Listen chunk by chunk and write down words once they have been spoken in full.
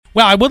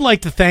Well, I would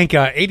like to thank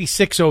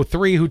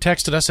 8603 who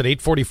texted us at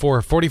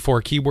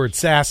 844-44, keyword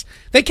sass.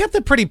 They kept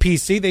it pretty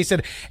PC. They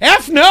said,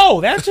 F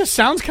no, that just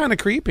sounds kind of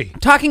creepy.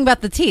 Talking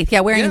about the teeth. Yeah,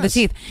 wearing the Yes.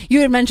 teeth.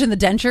 You had mentioned the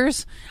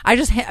dentures. I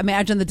just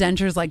imagine the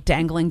dentures like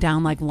dangling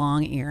down like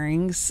long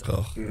earrings.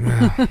 I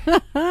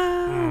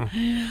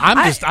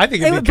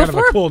think it'd be kind of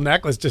a cool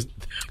necklace, just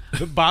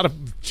the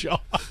bottom jaw.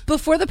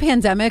 Before the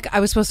pandemic, I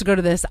was supposed to go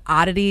to this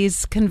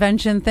oddities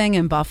convention thing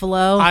in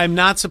Buffalo. I'm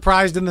not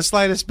surprised in the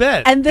slightest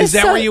bit. And this, is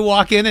that where you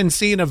walk in and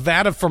see in a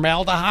vat of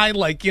formaldehyde,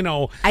 like, you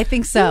know, I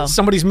think so.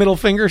 Somebody's middle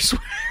finger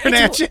swearing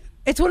at you?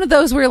 It's one of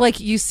those where like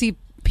you see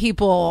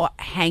people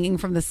hanging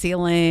from the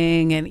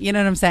ceiling, and you know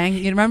what I'm saying?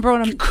 You remember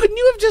when Couldn't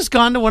you have just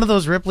gone to one of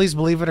those Ripley's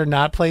Believe It or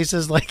Not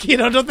places? Like, you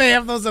know, don't they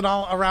have those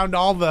around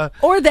all the...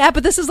 Or that,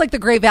 but this is like the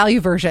great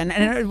value version,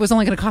 and it was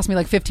only going to cost me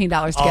like $15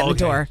 to get in the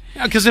door.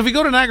 Because if you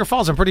go to Niagara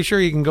Falls, I'm pretty sure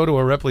you can go to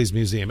a Ripley's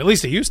museum. At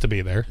least it used to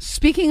be there.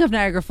 Speaking of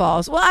Niagara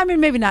Falls, well, I mean,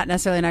 maybe not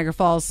necessarily Niagara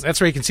Falls.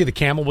 That's where you can see the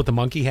camel with the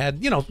monkey head.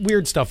 You know,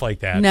 weird stuff like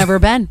that. Never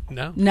been.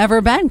 No.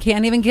 Never been.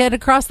 Can't even get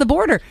across the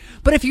border.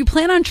 But if you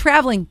plan on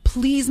traveling,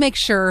 please make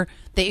sure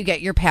that you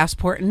get your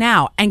passport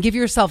now and give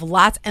yourself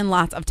lots and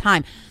lots of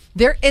time.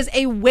 There is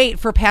a wait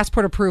for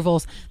passport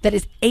approvals that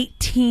is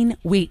 18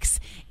 weeks.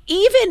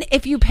 Even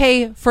if you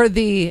pay for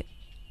the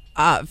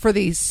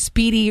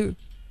speedy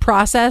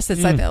process,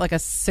 it's like a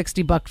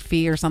 $60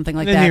 fee or something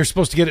like And then that. you're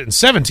supposed to get it in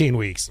 17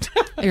 weeks.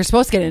 You're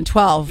supposed to get it in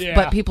 12, Yeah.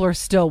 but people are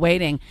still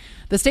waiting.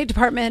 The State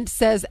Department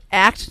says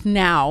act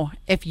now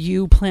if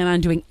you plan on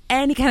doing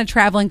any kind of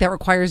traveling that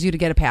requires you to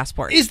get a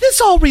passport. Is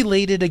this all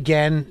related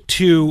again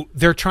to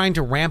they're trying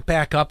to ramp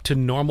back up to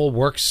normal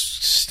work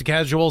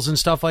schedules and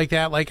stuff like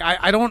that? Like, am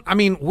I the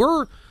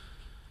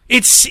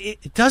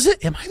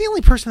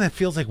only person that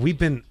feels like we've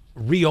been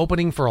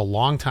reopening for a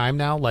long time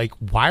now? Like,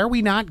 why are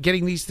we not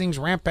getting these things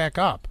ramped back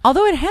up?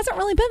 Although it hasn't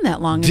really been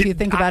that long if you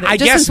think about it. I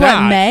Just guess since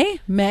what, not.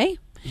 May?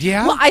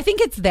 Yeah. Well, I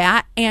think it's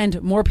that, and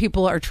more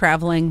people are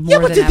traveling more Yeah,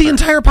 but than did ever. the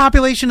entire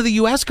population of the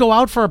U.S. go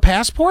out for a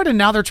passport, and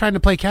now they're trying to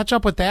play catch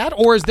up with that?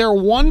 Or is there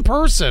one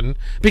person,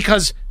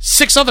 because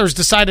 6 others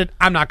decided,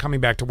 I'm not coming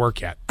back to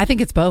work yet? I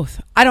think it's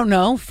both. I don't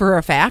know for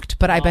a fact,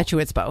 but I bet you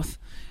it's both.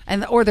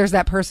 Or there's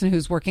that person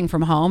who's working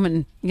from home,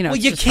 and you know. Well,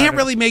 it's you just can't harder.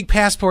 really make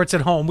passports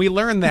at home. We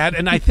learned that,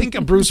 and I think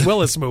a Bruce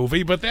Willis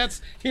movie, but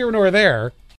that's here nor there.